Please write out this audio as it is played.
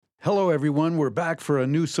Hello, everyone. We're back for a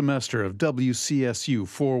new semester of WCSU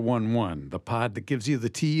 411, the pod that gives you the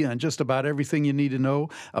tea on just about everything you need to know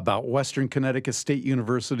about Western Connecticut State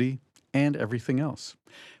University and everything else.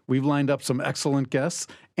 We've lined up some excellent guests,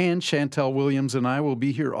 and Chantel Williams and I will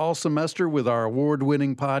be here all semester with our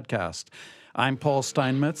award-winning podcast. I'm Paul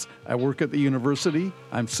Steinmetz. I work at the university.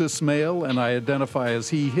 I'm cis male, and I identify as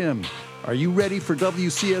he, him. Are you ready for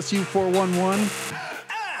WCSU 411?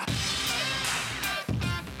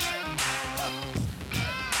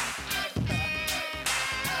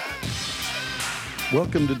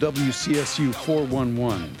 Welcome to WCSU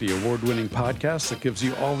 411, the award-winning podcast that gives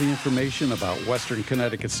you all the information about Western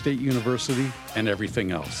Connecticut State University and everything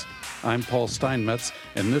else. I'm Paul Steinmetz,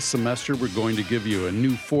 and this semester we're going to give you a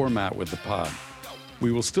new format with the pod.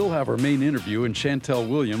 We will still have our main interview, and Chantel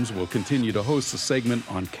Williams will continue to host a segment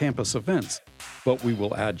on campus events, but we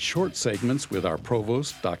will add short segments with our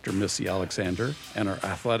provost, Dr. Missy Alexander, and our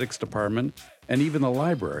athletics department, and even the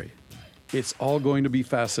library. It's all going to be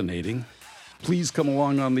fascinating. Please come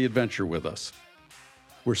along on the adventure with us.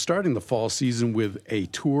 We're starting the fall season with a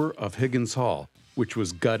tour of Higgins Hall, which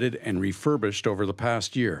was gutted and refurbished over the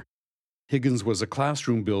past year. Higgins was a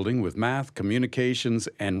classroom building with math, communications,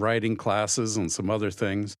 and writing classes and some other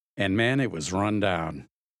things, and man, it was run down.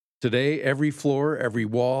 Today, every floor, every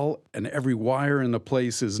wall, and every wire in the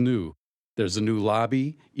place is new. There's a new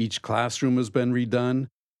lobby, each classroom has been redone,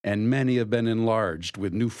 and many have been enlarged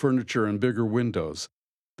with new furniture and bigger windows.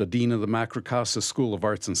 The dean of the Macrocostas School of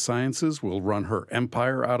Arts and Sciences will run her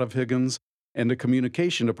empire out of Higgins, and the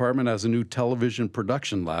communication department has a new television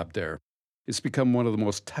production lab there. It's become one of the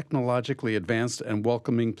most technologically advanced and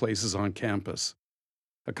welcoming places on campus.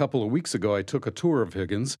 A couple of weeks ago, I took a tour of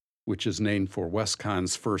Higgins, which is named for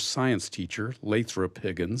WestConn's first science teacher, Lathrop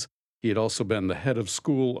Higgins. He had also been the head of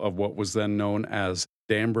school of what was then known as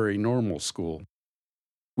Danbury Normal School.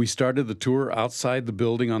 We started the tour outside the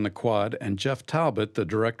building on the quad, and Jeff Talbot, the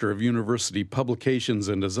director of university publications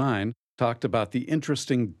and design, talked about the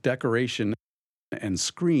interesting decoration and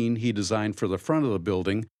screen he designed for the front of the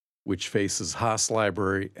building, which faces Haas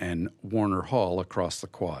Library and Warner Hall across the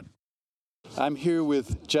quad. I'm here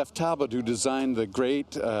with Jeff Talbot, who designed the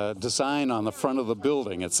great design on the front of the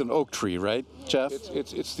building. It's an oak tree, right, Jeff?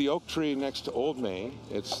 It's the oak tree next to Old Main.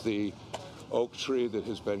 It's the oak tree that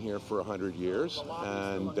has been here for 100 years,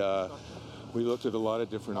 and we looked at a lot of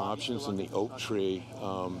different options, and the oak tree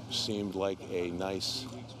seemed like a nice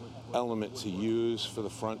element to use for the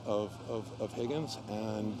front of Higgins,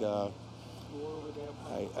 and I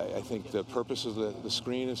think the purpose of the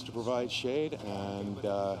screen is to provide shade, and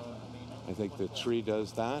I think the tree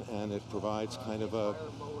does that, and it provides kind of a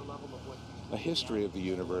history of the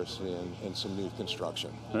university and some new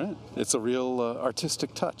construction. All right. It's a real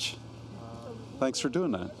artistic touch. Thanks for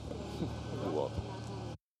doing that. You're welcome.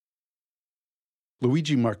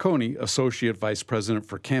 Luigi Marconi, Associate Vice President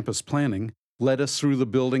for Campus Planning, led us through the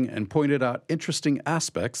building and pointed out interesting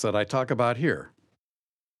aspects that I talk about here.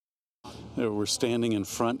 We're standing in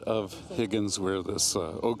front of Higgins where this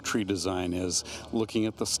oak tree design is, looking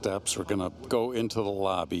at the steps. We're going to go into the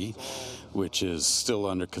lobby, which is still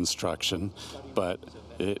under construction, but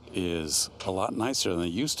it is a lot nicer than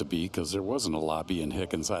it used to be because there wasn't a lobby in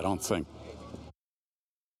Higgins, I don't think.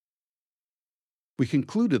 We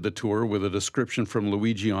concluded the tour with a description from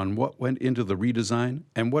Luigi on what went into the redesign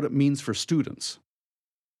and what it means for students.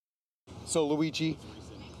 So Luigi,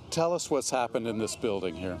 tell us what's happened in this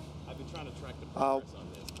building here.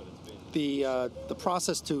 The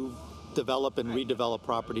process to develop and redevelop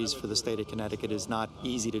properties for the state of Connecticut is not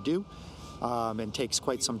easy to do and takes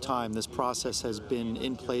quite some time. This process has been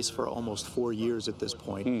in place for almost 4 years at this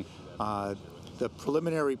point. The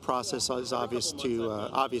preliminary process is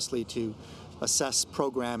obviously to assess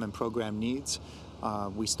program and program needs.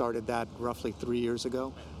 We started that roughly 3 years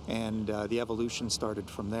ago, and the evolution started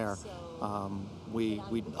from there. We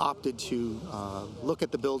opted to look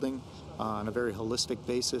at the building on a very holistic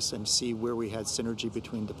basis and see where we had synergy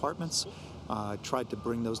between departments, tried to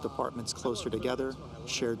bring those departments closer together,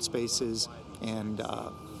 shared spaces, and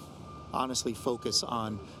honestly focus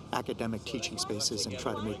on academic teaching spaces and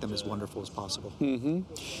try to make them as wonderful as possible.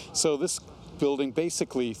 So this building,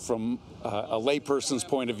 basically from a layperson's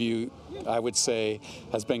point of view, I would say,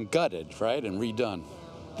 has been gutted, right, and redone.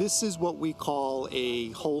 This is what we call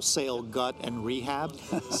a wholesale gut and rehab.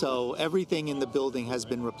 So everything in the building has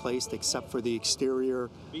been replaced except for the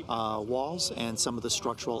exterior walls and some of the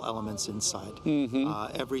structural elements inside.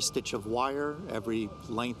 Every stitch of wire, every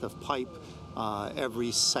length of pipe,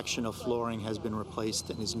 every section of flooring has been replaced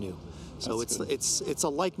and is new. So That's it's a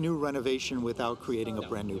like new renovation without creating a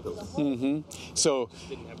brand new building. So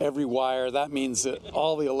every wire, that means that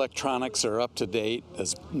all the electronics are up to date,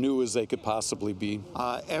 as new as they could possibly be.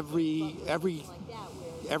 Every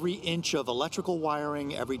inch of electrical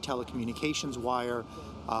wiring, every telecommunications wire,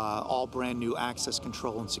 all brand new access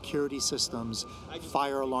control and security systems,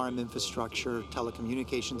 fire alarm infrastructure,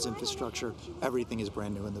 telecommunications infrastructure, everything is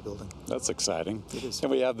brand new in the building. That's exciting. It is. And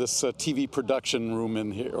we have this TV production room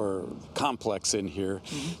in here, or complex in here,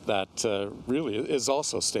 that really is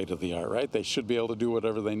also state of the art, right? They should be able to do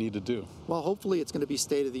whatever they need to do. Well, hopefully it's going to be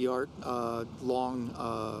state of the art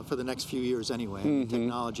for the next few years anyway.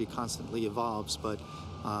 Technology constantly evolves, but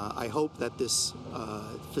I hope that this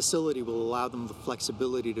facility will allow them the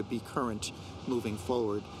flexibility to be current moving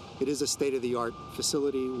forward. It is a state-of-the-art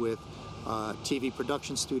facility with a TV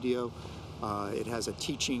production studio. It has a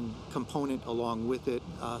teaching component along with it,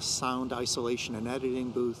 sound isolation and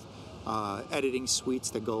editing booth, editing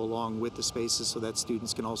suites that go along with the spaces so that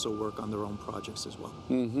students can also work on their own projects as well.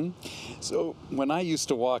 So when I used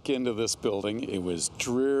to walk into this building, it was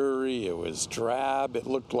dreary, it was drab, it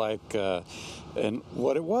looked like, and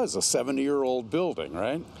what it was, a 70-year-old building,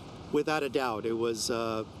 right? Without a doubt, it was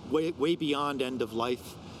way beyond end of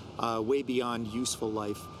life, way beyond useful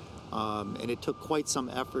life, and it took quite some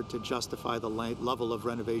effort to justify the level of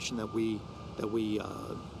renovation that we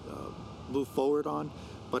move forward on.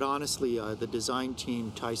 But honestly, the design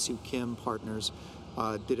team, Tai-Soo Kim Partners,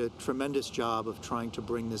 did a tremendous job of trying to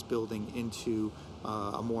bring this building into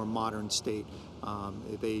a more modern state.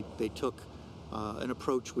 They took an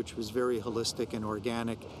approach which was very holistic and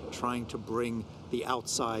organic, trying to bring the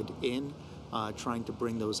outside in, trying to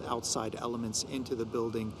bring those outside elements into the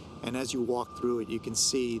building. And as you walk through it, you can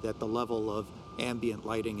see that the level of ambient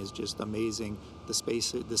lighting is just amazing. The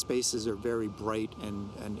spaces are very bright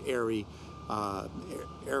and airy.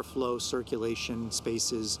 Airflow, circulation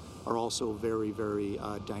spaces are also very, very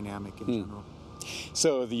dynamic in general.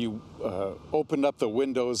 So you opened up the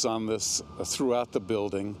windows on this throughout the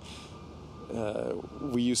building.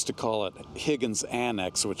 We used to call it Higgins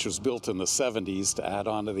Annex, which was built in the 70s to add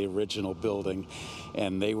on to the original building.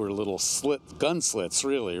 And they were little gun slits,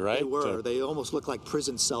 really, right? They were. They almost looked like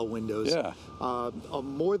prison cell windows. Yeah.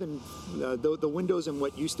 More than the windows in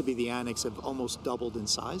what used to be the annex have almost doubled in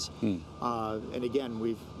size. And again,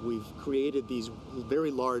 we've created these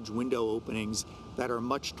very large window openings that are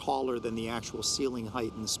much taller than the actual ceiling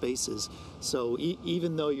height in the spaces. So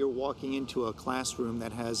even though you're walking into a classroom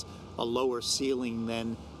that has a lower ceiling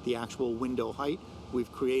than the actual window height,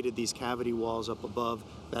 we've created these cavity walls up above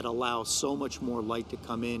that allow so much more light to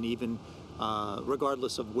come in, even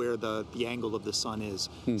regardless of where the angle of the sun is.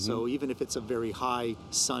 So even if it's a very high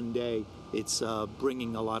sun day, it's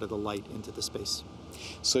bringing a lot of the light into the space.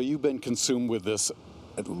 So you've been consumed with this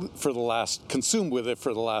for the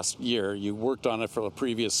last year. You worked on it for the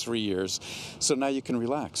previous 3 years, so now you can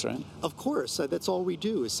relax, right? Of course, that's all we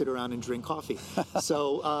do is sit around and drink coffee.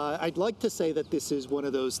 So I'd like to say that this is one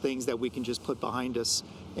of those things that we can just put behind us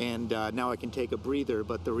and now I can take a breather,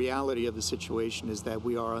 but the reality of the situation is that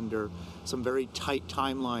we are under some very tight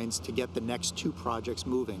timelines to get the next two projects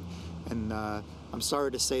moving. And I'm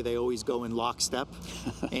sorry to say they always go in lockstep,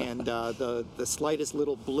 and the slightest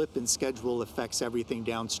little blip in schedule affects everything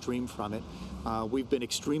downstream from it. We've been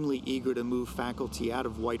extremely eager to move faculty out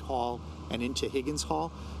of White Hall and into Higgins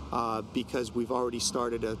Hall because we've already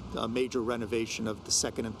started a major renovation of the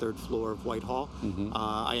second and third floor of White Hall.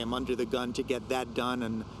 I am under the gun to get that done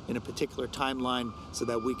and in a particular timeline so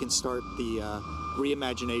that we can start the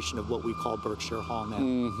reimagination of what we call Berkshire Hall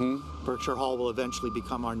now. Berkshire Hall will eventually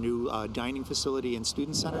become our new dining facility and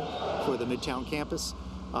student center for the Midtown campus.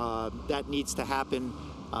 That needs to happen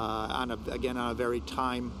on a very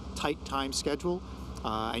tight time schedule.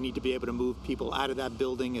 I need to be able to move people out of that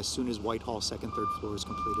building as soon as White Hall second, third floor is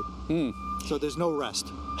completed. So there's no rest.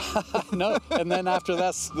 No, and then after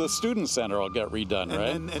that, the student center will get redone,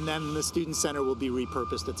 right? And then the student center will be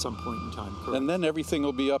repurposed at some point in time. Correct. And then everything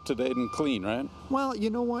will be up to date and clean, right? Well, you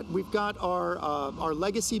know what? We've got our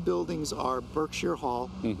legacy buildings are Berkshire Hall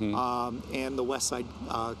and the West Side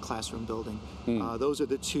classroom building. Those are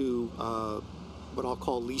the two what I'll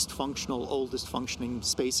call least functional, oldest functioning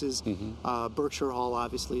spaces. Berkshire Hall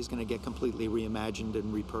obviously is going to get completely reimagined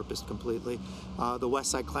and repurposed completely. The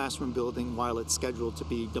West Side Classroom building, while it's scheduled to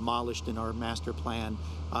be demolished in our master plan,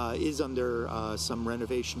 is under some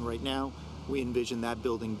renovation right now. We envision that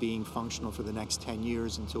building being functional for the next 10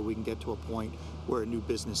 years until we can get to a point where a new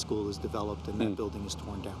business school is developed and that building is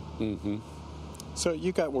torn down. So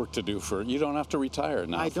you got work to do you don't have to retire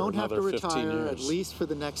now. I don't have to retire years. at least for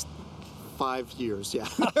the next 5 years, yeah.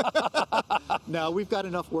 No, we've got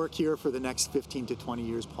enough work here for the next 15 to 20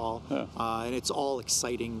 years, Paul. Yeah. And it's all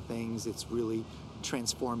exciting things. It's really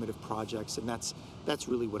transformative projects, and that's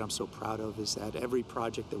really what I'm so proud of, is that every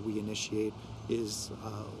project that we initiate is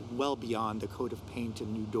well beyond a coat of paint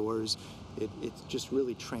and new doors. It just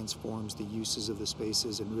really transforms the uses of the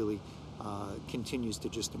spaces and really continues to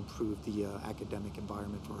just improve the academic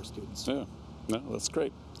environment for our students. Yeah, no, that's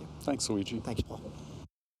great. Yeah. Thanks, Luigi. Thank you, Paul.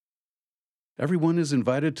 Everyone is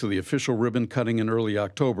invited to the official ribbon cutting in early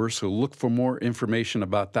October, so look for more information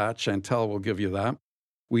about that. Chantel will give you that.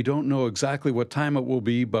 We don't know exactly what time it will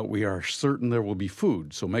be, but we are certain there will be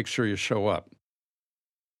food, so make sure you show up.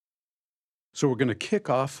 So we're going to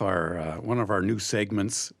kick off our one of our new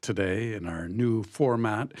segments today in our new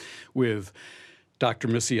format with Dr.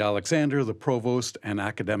 Missy Alexander, the Provost and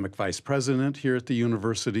Academic Vice President here at the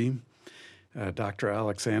university. Dr.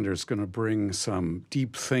 Alexander is going to bring some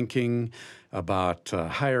deep thinking about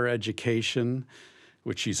higher education,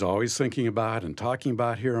 which she's always thinking about and talking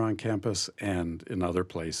about here on campus and in other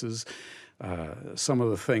places. Some of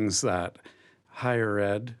the things that higher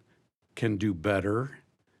ed can do better,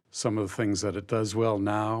 some of the things that it does well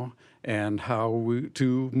now, and how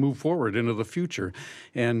to move forward into the future.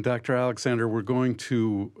 And Dr. Alexander, we're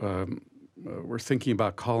thinking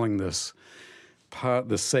about calling this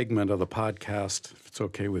segment of the podcast, if it's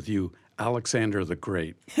okay with you, Alexander the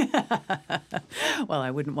Great. Well,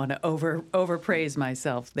 I wouldn't want to overpraise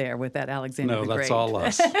myself there with that Alexander the Great. No, that's all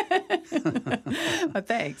us. But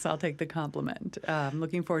thanks. I'll take the compliment. I'm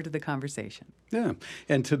looking forward to the conversation. Yeah.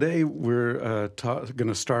 And today we're going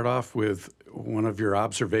to start off with one of your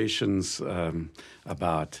observations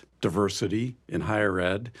about diversity in higher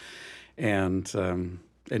ed and an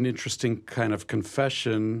interesting kind of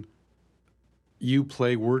confession. You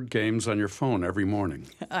play word games on your phone every morning.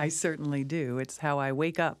 I certainly do. It's how I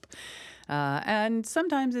wake up. And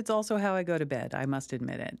sometimes it's also how I go to bed, I must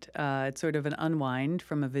admit it. It's sort of an unwind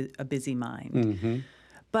from a busy mind. Mm-hmm.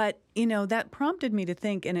 But, that prompted me to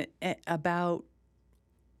think about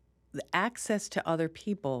the access to other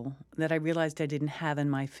people that I realized I didn't have in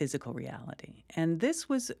my physical reality. And this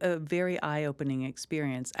was a very eye-opening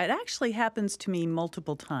experience. It actually happens to me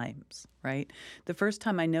multiple times, right? The first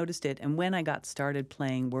time I noticed it, and when I got started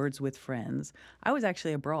playing Words with Friends, I was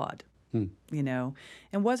actually abroad, and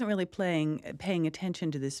wasn't really paying attention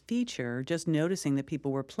to this feature, just noticing that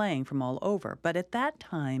people were playing from all over. But at that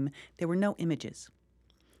time, there were no images.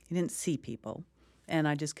 You didn't see people. And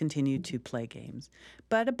I just continued to play games.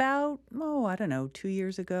 But about, 2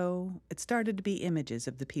 years ago, it started to be images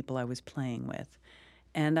of the people I was playing with.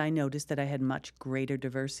 And I noticed that I had much greater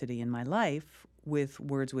diversity in my life with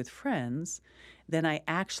Words with Friends than I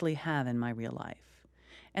actually have in my real life.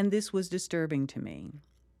 And this was disturbing to me.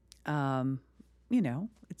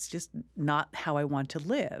 It's just not how I want to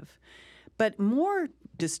live. But more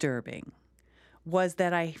disturbing was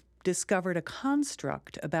that I discovered a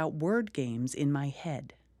construct about word games in my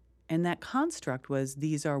head. And that construct was,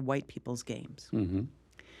 these are white people's games. Mm-hmm.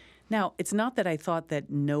 Now, it's not that I thought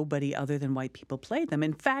that nobody other than white people played them.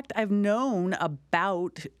 In fact, I've known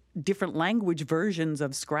about different language versions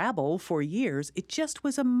of Scrabble for years. It just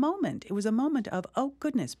was a moment. It was a moment of, oh,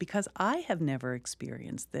 goodness, because I have never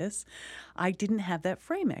experienced this. I didn't have that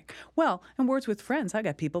framing. Well, in Words with Friends, I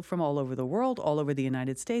got people from all over the world, all over the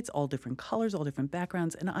United States, all different colors, all different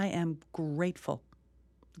backgrounds, and I am grateful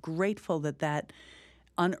that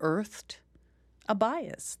unearthed a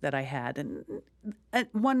bias that I had, and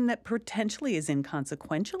one that potentially is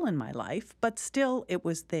inconsequential in my life, but still it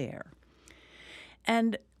was there.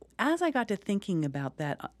 And as I got to thinking about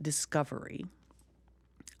that discovery,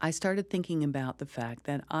 I started thinking about the fact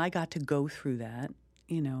that I got to go through that,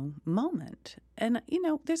 moment. And,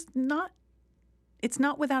 it's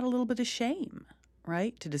not without a little bit of shame,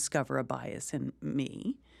 right, to discover a bias in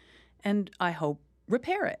me, and I hope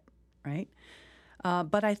repair it, right?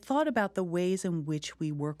 But I thought about the ways in which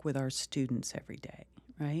we work with our students every day,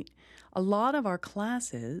 right? A lot of our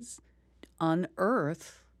classes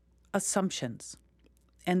unearth assumptions.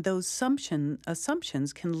 And those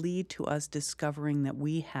assumptions can lead to us discovering that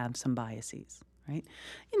we have some biases, right?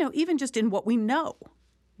 Even just in what we know,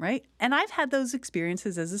 right? And I've had those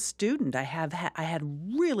experiences as a student. I had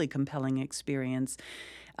really compelling experience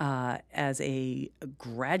as a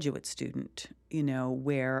graduate student,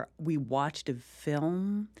 where we watched a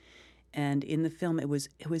film, and in the film it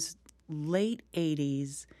was late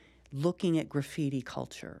 80s, looking at graffiti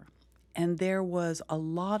culture. And there was a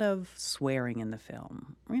lot of swearing in the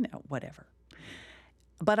film, whatever.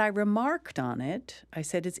 But I remarked on it. I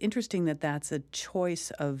said, it's interesting that that's a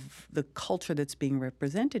choice of the culture that's being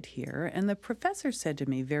represented here. And the professor said to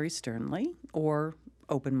me very sternly, or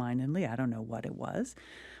open-mindedly, I don't know what it was,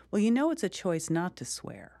 well, you know, it's a choice not to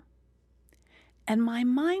swear. And my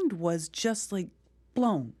mind was just like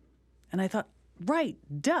blown. And I thought, right,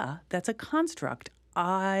 duh, that's a construct.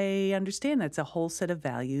 I understand that's a whole set of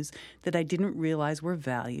values that I didn't realize were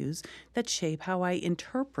values that shape how I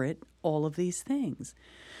interpret all of these things.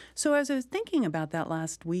 So as I was thinking about that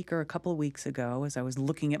last week or a couple of weeks ago, as I was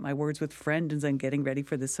looking at my words with friends and getting ready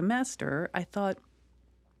for the semester, I thought,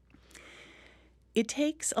 it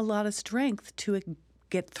takes a lot of strength to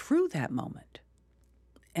get through that moment.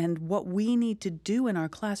 And what we need to do in our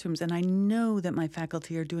classrooms, and I know that my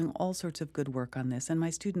faculty are doing all sorts of good work on this, and my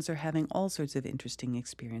students are having all sorts of interesting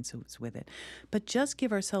experiences with it, but just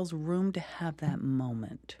give ourselves room to have that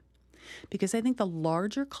moment. Because I think the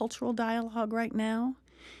larger cultural dialogue right now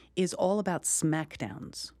is all about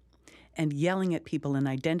smackdowns and yelling at people and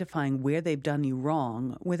identifying where they've done you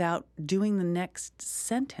wrong without doing the next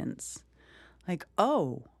sentence. Like,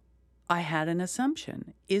 oh, I had an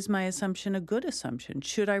assumption. Is my assumption a good assumption?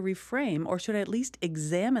 Should I reframe, or should I at least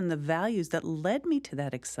examine the values that led me to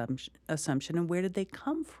that assumption and where did they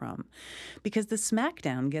come from? Because the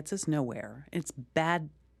smackdown gets us nowhere. It's bad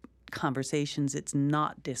conversations, it's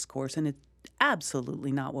not discourse, and it's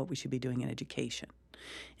absolutely not what we should be doing in education.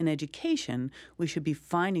 In education, we should be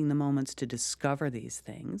finding the moments to discover these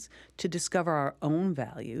things, to discover our own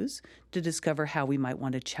values, to discover how we might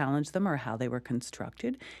want to challenge them or how they were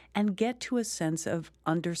constructed, and get to a sense of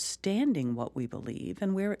understanding what we believe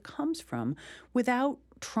and where it comes from without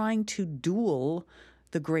trying to duel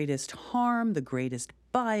the greatest harm, the greatest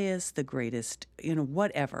bias, the greatest,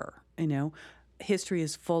 whatever, History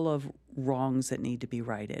is full of wrongs that need to be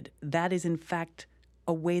righted. That is, in fact,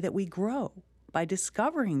 a way that we grow. By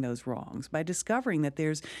discovering those wrongs, by discovering that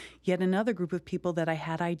there's yet another group of people that I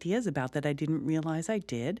had ideas about that I didn't realize I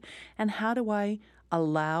did, and how do I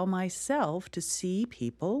allow myself to see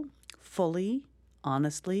people fully,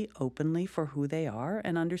 honestly, openly for who they are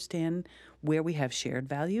and understand where we have shared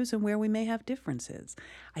values and where we may have differences.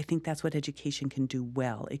 I think that's what education can do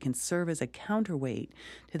well. It can serve as a counterweight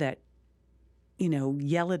to that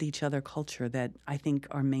yell at each other culture that I think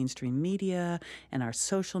our mainstream media and our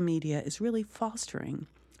social media is really fostering.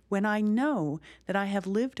 When I know that I have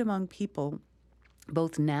lived among people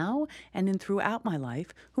both now and throughout my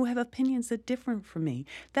life who have opinions that differ from me,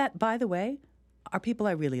 that, by the way, are people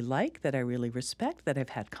I really like, that I really respect, that I've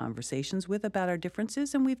had conversations with about our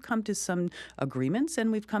differences, and we've come to some agreements,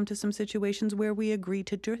 and we've come to some situations where we agree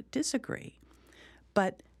to disagree.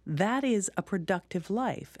 But that is a productive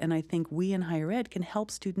life, and I think we in higher ed can help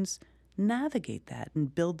students navigate that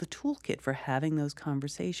and build the toolkit for having those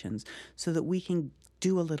conversations so that we can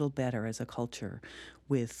do a little better as a culture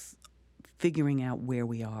with figuring out where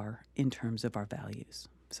we are in terms of our values.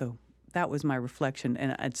 So that was my reflection,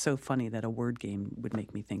 and it's so funny that a word game would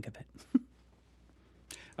make me think of it.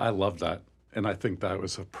 I love that, and I think that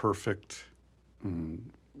was a perfect,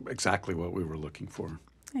 exactly what we were looking for.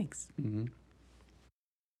 Thanks. Mm-hmm.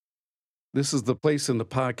 This is the place in the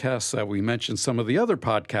podcast that we mention some of the other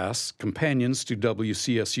podcasts, companions to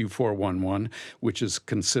WCSU 411, which is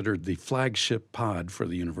considered the flagship pod for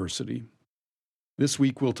the university. This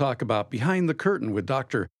week we'll talk about Behind the Curtain with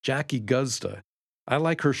Dr. Jackie Guzda. I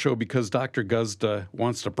like her show because Dr. Guzda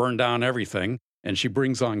wants to burn down everything, and she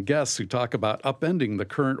brings on guests who talk about upending the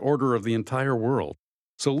current order of the entire world.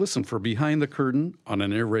 So listen for Behind the Curtain on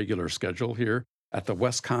an irregular schedule here at the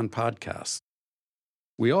WestCon Podcast.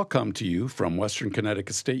 We all come to you from Western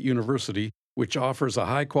Connecticut State University, which offers a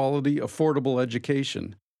high-quality, affordable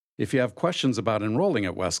education. If you have questions about enrolling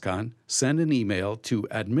at WestCon, send an email to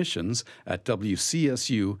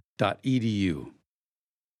admissions@wcsu.edu.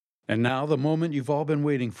 And now, the moment you've all been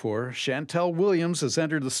waiting for. Chantel Williams has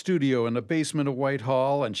entered the studio in the basement of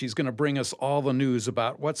Whitehall, and she's going to bring us all the news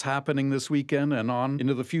about what's happening this weekend and on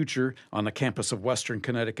into the future on the campus of Western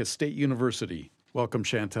Connecticut State University. Welcome,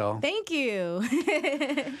 Chantel. Thank you.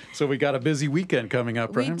 So we got a busy weekend coming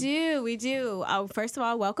up, right? We do. First of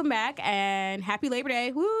all, welcome back and happy Labor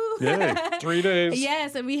Day. Woo! Yay, 3 days.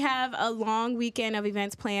 Yes, and we have a long weekend of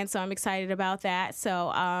events planned, so I'm excited about that.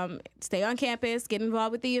 So stay on campus, get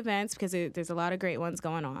involved with the events because there's a lot of great ones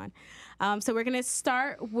going on. So we're going to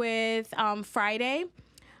start with Friday.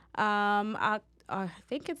 I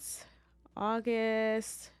think it's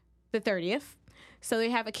August the 30th. So they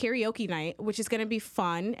have a karaoke night, which is going to be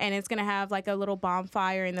fun, and it's going to have like a little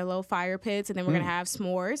bonfire in the low fire pits, and then we're going to have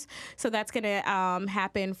s'mores. So that's going to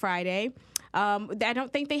happen Friday. I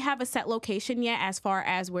don't think they have a set location yet as far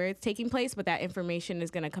as where it's taking place, but that information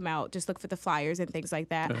is going to come out. Just look for the flyers and things like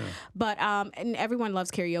that. But and everyone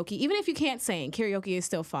loves karaoke. Even if you can't sing, karaoke is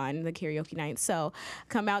still fun, the karaoke night. So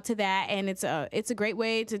come out to that, and it's a great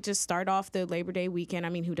way to just start off the Labor Day weekend. I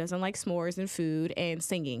mean, who doesn't like s'mores and food and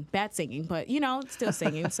singing? Bad singing, but, still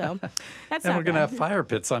singing. So that's And not we're going to bad. have fire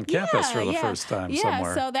pits on campus for the first time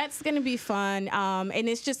somewhere. So that's going to be fun. And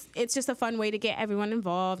it's just a fun way to get everyone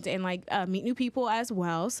involved and like meet new people as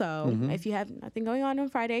well. So if you have nothing going on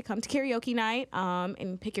Friday, come to karaoke night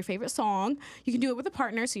and pick your favorite song. You can do it with a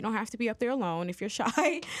partner, so you don't have to be up there alone if you're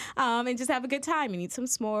shy. And just have a good time and eat some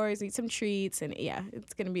s'mores, eat some treats, and yeah,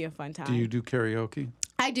 it's going to be a fun time. Do you do karaoke?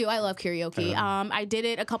 I do. I love karaoke. I did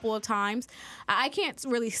it a couple of times. I can't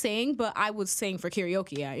really sing, but I would sing for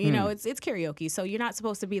karaoke. Yeah. It's karaoke, so you're not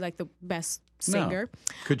supposed to be like the best singer. No.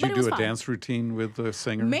 Could But you it do was a fun. dance routine with the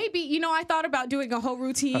singer? Maybe, I thought about doing a whole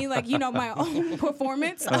routine, like, my own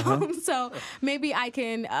performance. So maybe I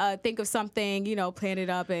can think of something, plan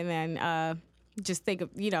it up, and then just think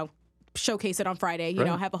of, showcase it on Friday,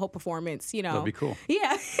 Right. have a whole performance, That'd be cool.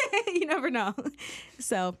 Yeah, you never know.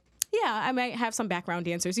 So, yeah, I might have some background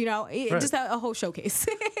dancers, just a whole showcase.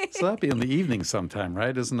 So that'd be in the evening sometime,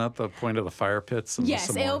 right? Isn't that the point of the fire pits? And Yes,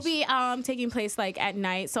 the it'll s'mores? be taking place like at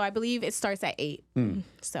night. So I believe it starts at 8.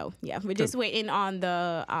 So yeah, we're just waiting on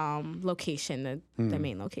the location, the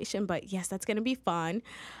main location. But yes, that's gonna be fun.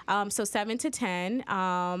 So 7 to 10,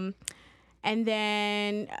 and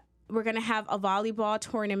then we're gonna have a volleyball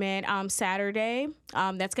tournament Saturday.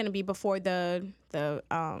 That's gonna be before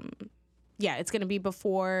it's gonna be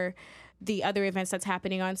before the other events that's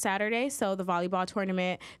happening on Saturday. So the volleyball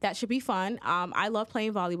tournament, that should be fun. I love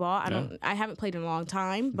playing volleyball. I haven't played in a long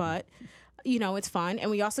time, but it's fun. And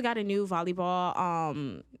we also got a new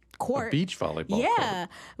volleyball court. A beach volleyball Yeah,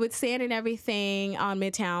 with sand and everything on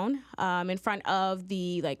Midtown, in front of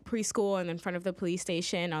the like preschool and in front of the police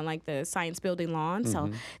station on like the science building lawn.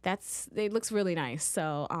 So it looks really nice.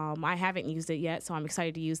 So I haven't used it yet, so I'm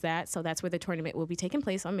excited to use that. So that's where the tournament will be taking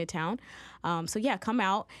place on Midtown. So yeah, come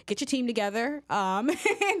out, get your team together, and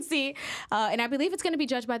see. And I believe it's going to be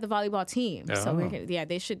judged by the volleyball team. So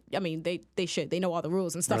they should. I mean, they should. They know all the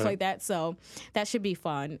rules and stuff like that. So that should be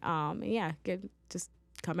fun. Just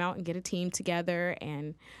come out and get a team together,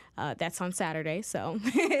 and that's on Saturday. So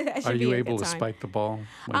that should Are be you a able good to time. spike the ball?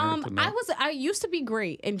 When you're at the net? I used to be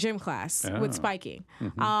great in gym class with spiking.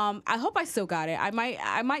 I hope I still got it. I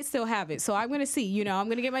might still have it. So I'm gonna see. I'm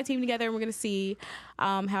gonna get my team together and we're gonna see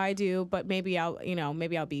how I do. But maybe I'll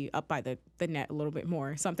be up by the net a little bit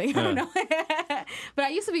more or something. I don't know. But I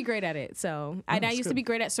used to be great at it. So and I used to be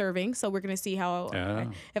great at serving. So we're gonna see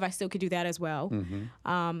if I still could do that as well.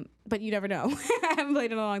 But you never know. I haven't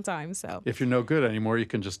played in a long time. So If you're no good anymore, you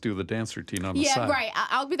can just do the dance routine on the side. yeah, right.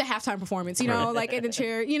 I'll be the halftime performance, like in the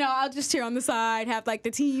chair. I'll just cheer on the side, have like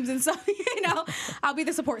the teams and stuff. I'll be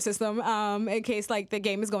the support system in case like the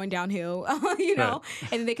game is going downhill. Right.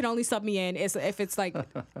 And they can only sub me in if it's like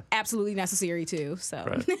absolutely necessary to.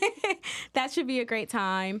 So that should be a great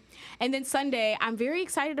time. And then Sunday, I'm very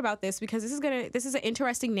excited about this because this is an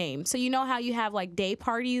interesting name. So you know how you have like day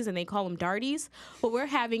parties and they call them darties? Well, we're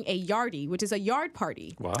having a yardie, which is a yard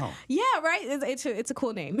party. Wow. Yeah, right. It's a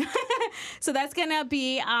cool name. So that's gonna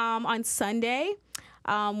be on Sunday,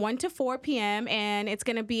 1 to 4 p.m. and it's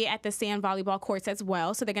gonna be at the sand volleyball courts as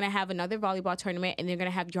well. So they're gonna have another volleyball tournament, and they're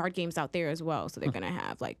gonna have yard games out there as well. So they're gonna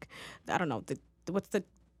have like, I don't know, what's the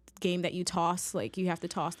game that you toss? Like you have to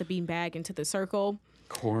toss the bean bag into the circle.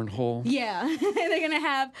 Cornhole. Yeah, they're going to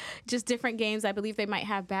have just different games. I believe they might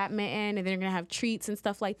have badminton, and they're going to have treats and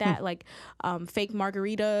stuff like that, like fake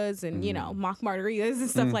margaritas and, mock margaritas and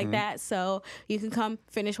stuff like that. So you can come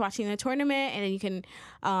finish watching the tournament, and then you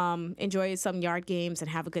can enjoy some yard games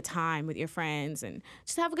and have a good time with your friends and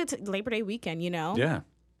just have a good Labor Day weekend, Yeah.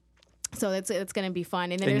 So it's going to be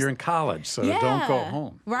fun. And then And there's you're in college, so don't go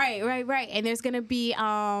home. Right. And there's gonna be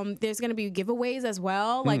giveaways as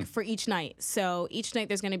well, like for each night. So each night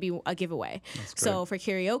there's gonna be a giveaway. So for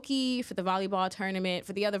karaoke, for the volleyball tournament,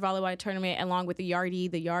 for the other volleyball tournament, along with the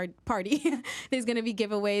yard party, there's gonna be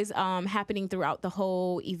giveaways happening throughout the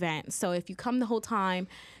whole event. So if you come the whole time,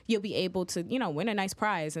 you'll be able to, win a nice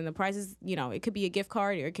prize. And the prizes, it could be a gift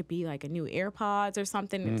card, or it could be like a new AirPods or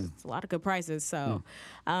something. It's a lot of good prizes. So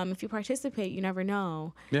if you participate, you never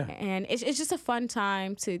know. Yeah. And it's just a fun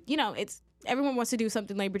time to, everyone wants to do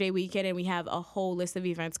something Labor Day weekend, and we have a whole list of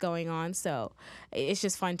events going on. So it's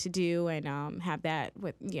just fun to do and have that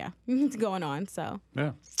going on. So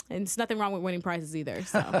Yeah. and it's nothing wrong with winning prizes either.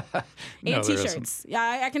 So No, and there T-shirts.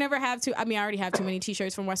 Yeah, I can never have too. I mean, I already have too many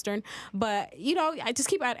T-shirts from Western, but I just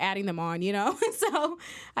keep adding them on. So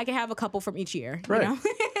I can have a couple from each year. Right.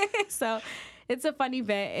 So it's a fun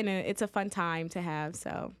event and it's a fun time to have.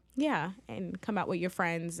 So yeah, and come out with your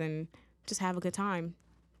friends and just have a good time.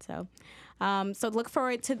 So look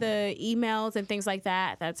forward to the emails and things like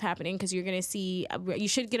that that's happening, because you're going to see, you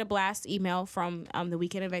should get a blast email from the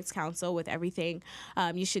Weekend Events Council with everything.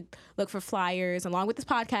 You should look for flyers along with this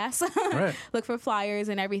podcast. Right. Look for flyers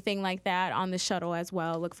and everything like that on the shuttle as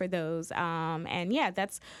well. Look for those. And yeah,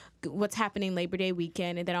 that's what's happening Labor Day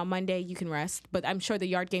weekend. And then on Monday you can rest, but I'm sure the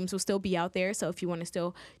yard games will still be out there. So if you want to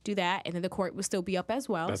still do that, and then the court will still be up as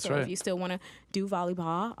well. That's so right. if you still want to do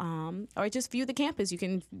volleyball, or just view the campus, you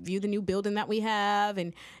can view the new building that we have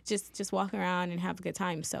and just walk around and have a good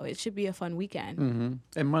time. So it should be a fun weekend. Mm-hmm.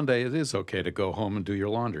 And Monday, it is okay to go home and do your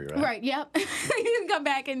laundry, right? Right, yep. You can come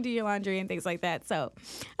back and do your laundry and things like that. So,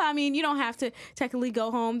 I mean, you don't have to technically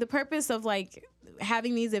go home. The purpose of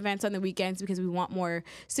having these events on the weekends because we want more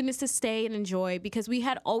students to stay and enjoy, because we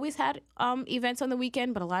had always had events on the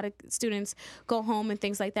weekend, but a lot of students go home and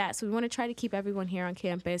things like that. So we want to try to keep everyone here on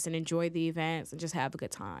campus and enjoy the events and just have a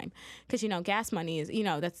good time, because gas money is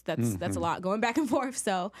that's a lot going back and forth.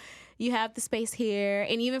 So you have the space here,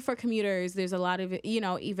 and even for commuters, there's a lot of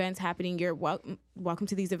events happening. You're welcome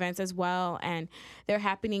to these events as well, and they're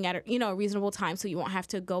happening at a reasonable time, so you won't have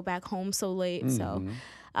to go back home so late. So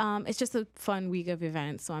it's just a fun week of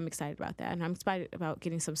events, so I'm excited about that. And I'm excited about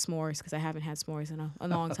getting some s'mores, because I haven't had s'mores in a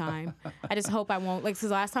long time. I just hope I won't, because the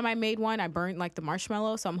last time I made one, I burnt the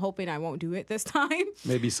marshmallow, so I'm hoping I won't do it this time.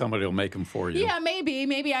 Maybe somebody will make them for you. Yeah,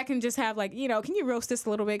 maybe I can just have can you roast this a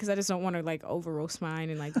little bit, because I just don't want to over roast mine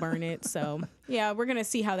and burn it. So yeah, we're gonna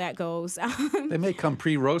see how that goes. They may come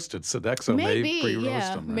pre-roasted. Sodexo may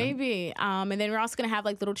pre-roast them. Right? Maybe. And then we're also gonna have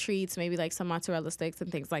little treats, maybe some mozzarella sticks and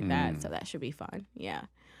things like that. So that should be fun. Yeah.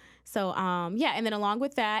 So, and then along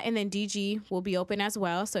with that, and then DG will be open as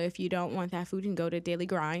well. So if you don't want that food, you can go to Daily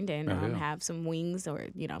Grind and have some wings or,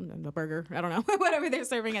 a burger. I don't know, whatever they're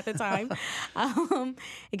serving at the time. And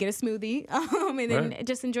get a smoothie. And then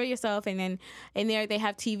just enjoy yourself. And then in there, they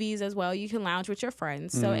have TVs as well. You can lounge with your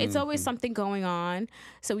friends. So it's always something going on.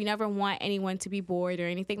 So we never want anyone to be bored or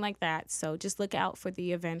anything like that. So just look out for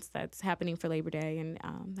the events that's happening for Labor Day. And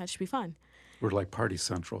that should be fun. We're like Party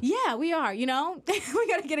Central. Yeah, we are. We got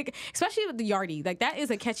to get it, especially with the Yardie. That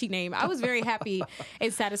is a catchy name. I was very happy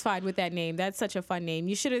and satisfied with that name. That's such a fun name.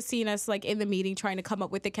 You should have seen us in the meeting trying to come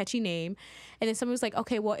up with a catchy name. And then someone was like,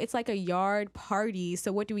 okay, well, it's a yard party.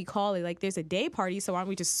 So what do we call it? There's a day party. So why don't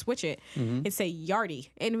we just switch it and say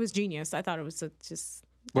Yardie? And it was genius. I thought it was just...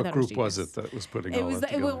 What group was it that was putting all that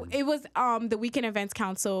together? It was the Weekend Events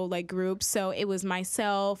Council group. So it was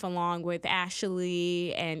myself along with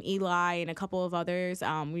Ashley and Eli and a couple of others.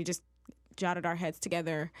 We just jotted our heads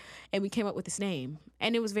together and we came up with this name.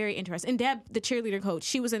 And it was very interesting. And Deb, the cheerleader coach,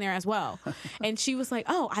 she was in there as well. And she was like,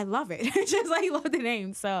 oh, I love it. Just love the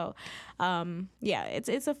name. So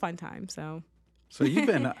it's a fun time. So you've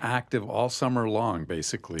been active all summer long,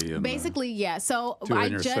 basically. Yeah. So I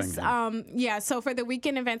just, so for the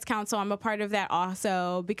Weekend Events Council, I'm a part of that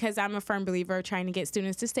also, because I'm a firm believer trying to get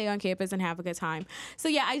students to stay on campus and have a good time. So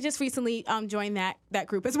yeah, I just recently joined that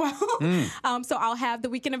group as well. So I'll have the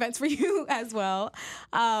weekend events for you as well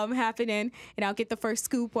happening, and I'll get the first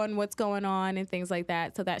scoop on what's going on and things like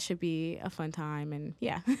that. So that should be a fun time, and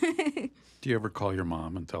yeah. Do you ever call your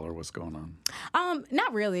mom and tell her what's going on?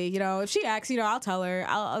 Not really. If she asks, I'll tell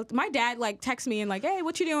her. My dad texts me and hey,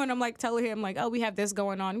 what you doing? I'm telling him oh, we have this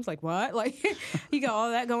going on. He's like, what? You got all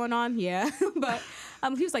that going on? Yeah. But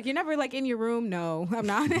he was like, you're never in your room. No, I'm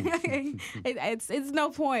not. It's no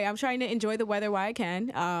point. I'm trying to enjoy the weather while I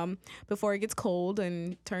can before it gets cold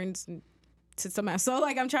and turns to some mess. So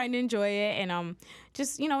I'm trying to enjoy it and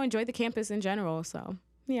just enjoy the campus in general. So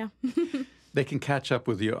yeah. They can catch up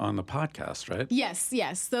with you on the podcast, right? Yes.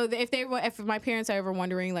 So if my parents are ever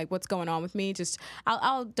wondering what's going on with me, just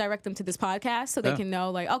I'll direct them to this podcast so they can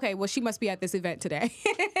know okay, well, she must be at this event today.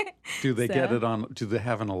 Do they get it on? Do they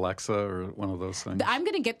have an Alexa or one of those things? I'm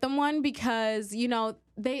gonna get them one because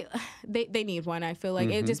they need one. I feel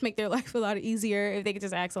it just make their life a lot easier if they could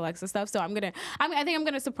just ask Alexa stuff. So I think I'm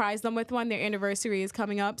gonna surprise them with one. Their anniversary is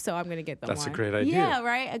coming up, so I'm gonna get them one. That's a great idea. Yeah,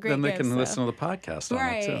 right. A great Then they gift, can listen to the podcast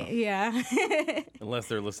on it too. Yeah. Unless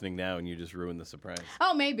they're listening now and you just ruined the surprise.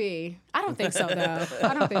 Oh, maybe. I don't think so, though.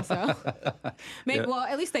 I don't think so. Maybe. Yeah. Well,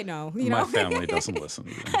 at least they know. My family doesn't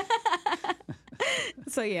listen.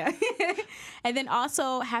 So yeah. And then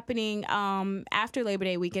also happening after Labor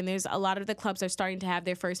Day weekend, there's a lot of the clubs are starting to have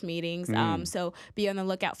their first meetings. So be on the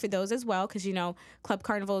lookout for those as well, because club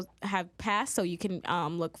carnivals have passed, so you can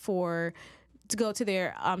look to go to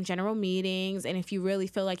their general meetings. And if you really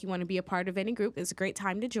feel like you want to be a part of any group, it's a great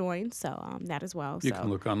time to join. So that as well. You can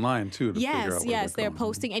look online too to figure out what they're going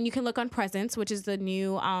posting, and you can look on Presence, which is the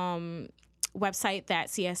new website that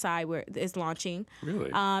CSI is launching.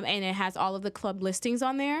 Really? And it has all of the club listings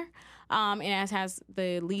on there. And it has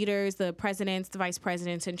the leaders, the presidents, the vice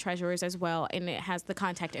presidents, and treasurers as well. And it has the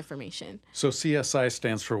contact information. So CSI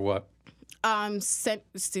stands for what? Wait,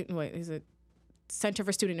 is it Center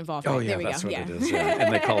for Student Involvement? Oh, yeah, there we that's go. what it is. Yeah.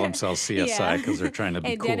 And they call themselves CSI because they're trying to be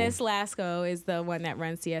and cool. Dennis Lasco is the one that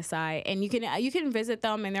runs CSI. And you can visit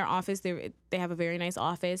them in their office. They have a very nice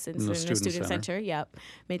office in the Student Center. Yep,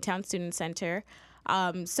 Midtown Student Center.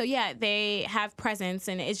 So yeah, they have Presence,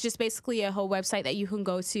 and it's just basically a whole website that you can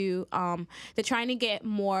go to. They're trying to get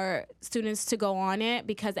more students to go on it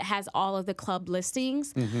because it has all of the club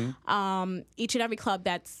listings. Each and every club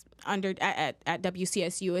that's under at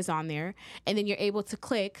WCSU is on there, and then you're able to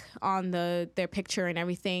click on their picture and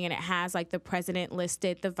everything, and it has like the president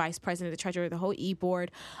listed, the vice president, the treasurer, the whole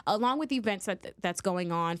e-board, along with the events that's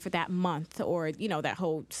going on for that month or that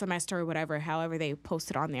whole semester or whatever, however they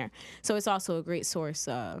post it on there. So it's also a great source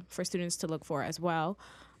for students to look for as well.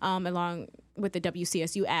 Along with the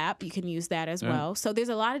WCSU app, you can use that as well. So there's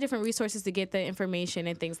a lot of different resources to get the information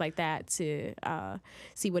and things like that to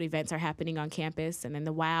see what events are happening on campus, and then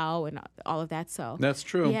the WOW and all of that. So that's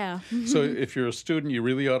true. Yeah. So if you're a student, you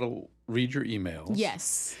really ought to read your emails.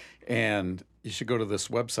 Yes. And you should go to this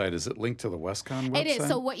website. Is it linked to the WestCon website? It is.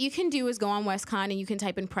 So what you can do is go on WestCon and you can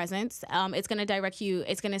type in Presence. It's going to direct you.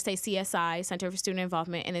 It's going to say CSI, Center for Student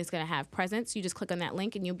Involvement, and it's going to have Presence. You just click on that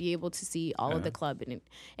link and you'll be able to see all of the club and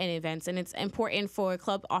events. And it's important for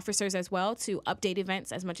club officers as well to update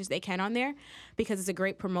events as much as they can on there, because it's a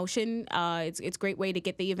great promotion. It's a great way to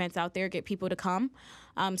get the events out there, get people to come.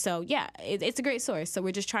 So yeah, it's a great source. So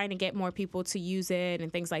we're just trying to get more people to use it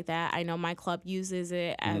and things like that. I know my club uses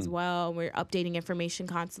it as well. We're updating information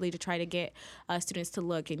constantly to try to get students to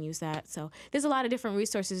look and use that. So there's a lot of different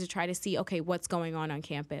resources to try to see, okay, what's going on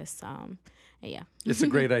campus. Yeah. It's a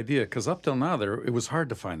great idea, because up till now it was hard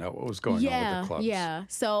to find out what was going on with the clubs. Yeah.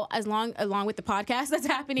 So along with the podcast that's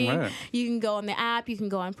happening, you can go on the app, you can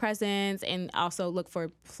go on Presence, and also look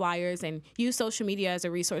for flyers and use social media as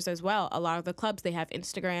a resource as well. A lot of the clubs, they have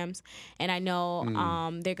Instagrams, and I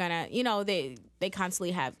know they're gonna, they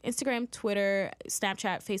constantly have Instagram, Twitter,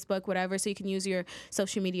 Snapchat, Facebook, whatever. So you can use your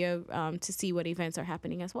social media to see what events are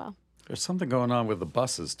happening as well. There's something going on with the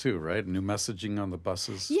buses too, right? New messaging on the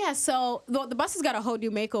buses. Yeah, so the buses got a whole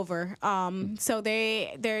new makeover. So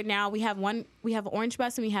they're now we have orange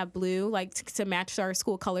bus and we have blue, like to match our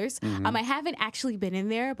school colors. I haven't actually been in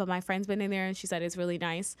there, but my friend's been in there and she said it's really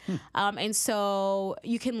nice. And so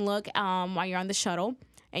you can look while you're on the shuttle,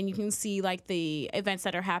 and you can see like the events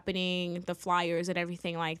that are happening, the flyers and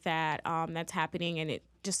everything like that that's happening. And it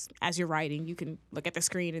just, as you're riding, you can look at the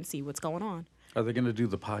screen and see what's going on. Are they going to do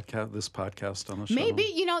this podcast on the shuttle? Maybe,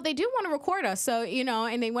 they do want to record us, so,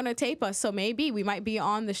 and they want to tape us, so maybe we might be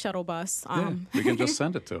on the shuttle bus. We can just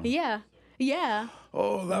send it to them. Yeah.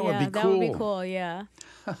 Oh, that would be cool. That would be cool, yeah.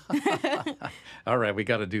 All right, we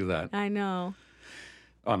got to do that. I know.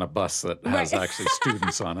 On a bus that has actually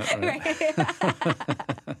students on it, right?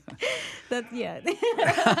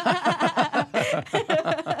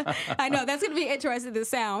 I know, that's going to be interesting to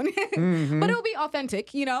sound. But it'll be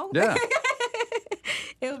authentic, Yeah.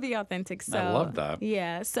 It'll be authentic. So I love that.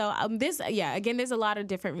 Yeah. So again, there's a lot of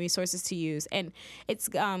different resources to use, and it's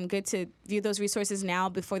good to view those resources now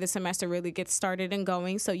before the semester really gets started and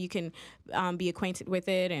going, so you can be acquainted with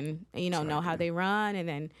it and know how they run, and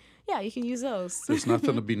then you can use those. There's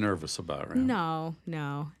nothing to be nervous about, right? No.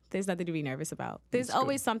 There's nothing to be nervous about. There's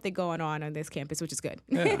always something going on this campus, which is good.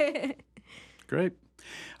 Yeah. Great.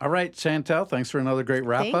 All right, Chantel, thanks for another great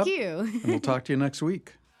wrap-up. Thank you. And we'll talk to you next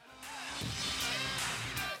week.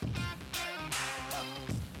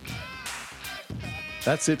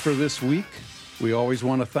 That's it for this week. We always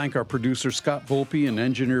want to thank our producer, Scott Volpe, and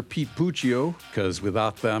engineer Pete Puccio, because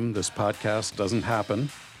without them, this podcast doesn't happen.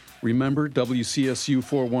 Remember, WCSU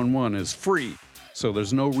 411 is free, so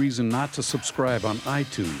there's no reason not to subscribe on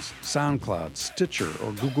iTunes, SoundCloud, Stitcher,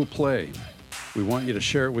 or Google Play. We want you to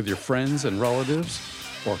share it with your friends and relatives,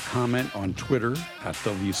 or comment on Twitter at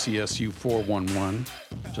WCSU 411.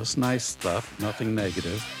 Just nice stuff, nothing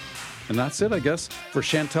negative. And that's it, I guess. For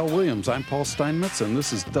Chantel Williams, I'm Paul Steinmetz, and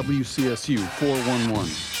this is WCSU 411.